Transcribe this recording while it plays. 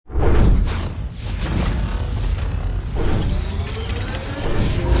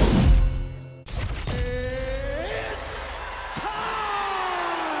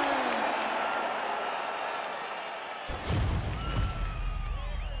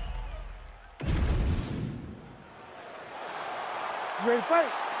You ready to fight?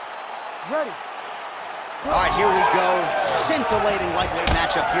 Ready. All right, here we go. Scintillating lightweight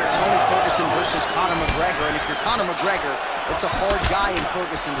matchup here. Tony Ferguson versus Conor McGregor. And if you're Conor McGregor, it's a hard guy in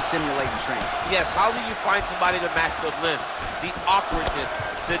Ferguson to simulate and train. Yes, how do you find somebody to match the length, the awkwardness,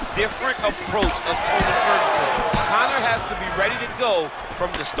 the different approach of Tony Ferguson? Conor has to be ready to go from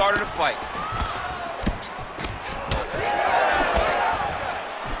the start of the fight.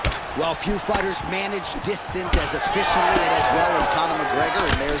 Well, few fighters manage distance as efficiently and as well as Conor McGregor,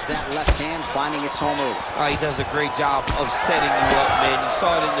 and there's that left hand finding its home early. He does a great job of setting you up, man. You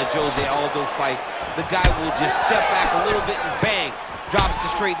saw it in the Jose Aldo fight. The guy will just step back a little bit and bang, drops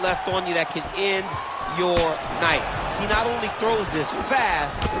the straight left on you that can end your night. He not only throws this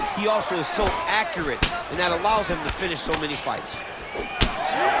fast, he also is so accurate, and that allows him to finish so many fights.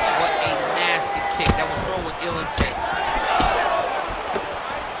 What a nasty kick. That was thrown with ill intent.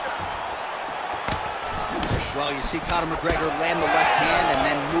 Well, you see Conor McGregor land the left hand and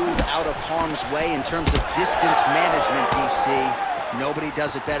then move out of harm's way. In terms of distance management, DC, nobody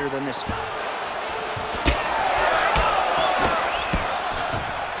does it better than this guy.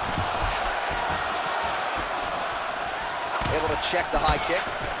 Able to check the high kick.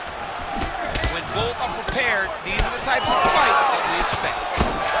 When both are prepared, these are the type of fights that we expect.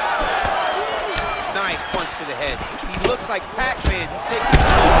 Nice punch to the head. He looks like Pac-Man. He's taking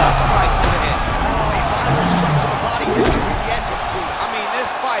strikes to the head. Oh, a violent strike to the body. This could be the end, DC. I mean, this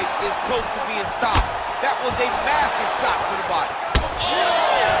fight is close to being stopped. That was a massive shot to the body.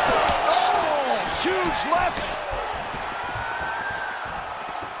 Oh, huge left.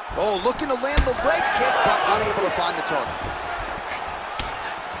 Oh, looking to land the leg kick, but unable to find the target.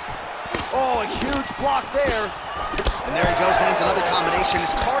 Oh, a huge block there. And there he goes, lands another combination. His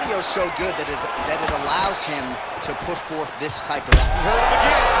cardio's so good that it allows him to put forth this type of... You heard him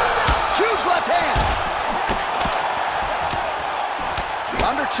again. Huge left hand.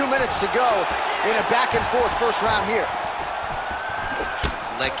 Under 2 minutes to go in a back-and-forth first round here.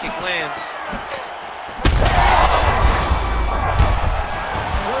 Leg kick lands.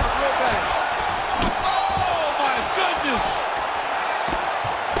 Oh, my goodness.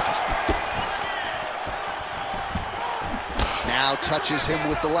 Now touches him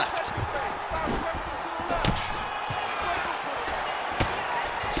with the left.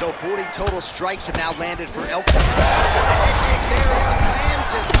 So 40 total strikes have now landed for Elton. Head kick there as he lands,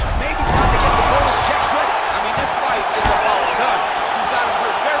 and maybe time to get the bonus check slip. I mean, this fight is about done. He's got him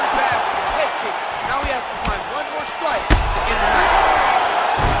hurt very bad with his head kick. Now he has to find one more strike to end the night.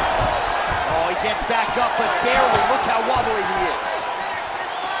 Oh, he gets back up, but barely. Look how wobbly he is.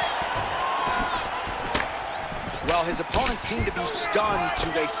 Well, his opponent seemed to be stunned to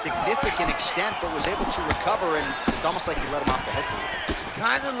a significant extent, but was able to recover, and it's almost like he let him off the hook.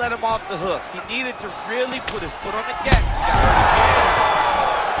 Kind of let him off the hook. He needed to really put his foot on the gas. He got hurt again.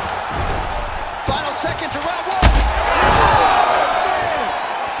 Final second to round one.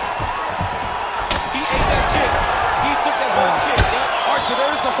 He ate that kick. He took that whole kick. All right, so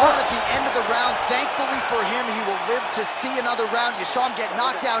there's the horn at the end of the round. Thankfully for him, he will live to see another round. You saw him get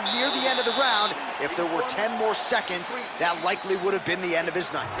knocked down near the end of the round. If there were 10 more seconds, that likely would have been the end of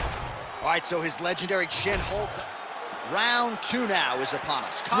his night. All right, so his legendary chin holds up. Round 2 now is upon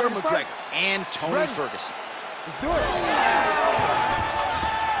us. Conor McGregor and Tony Ferguson. Let's do it.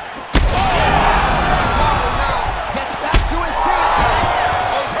 Gets back to his feet.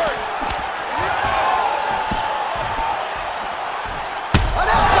 An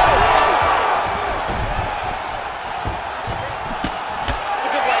elbow. It's a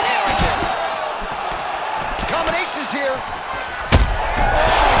good right hand right there. Combinations here.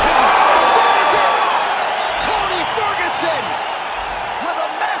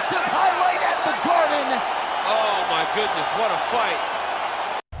 Oh my goodness, what a fight.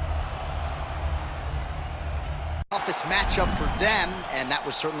 Toughest matchup for them, and that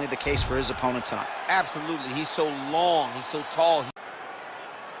was certainly the case for his opponent tonight. Absolutely, he's so long, he's so tall.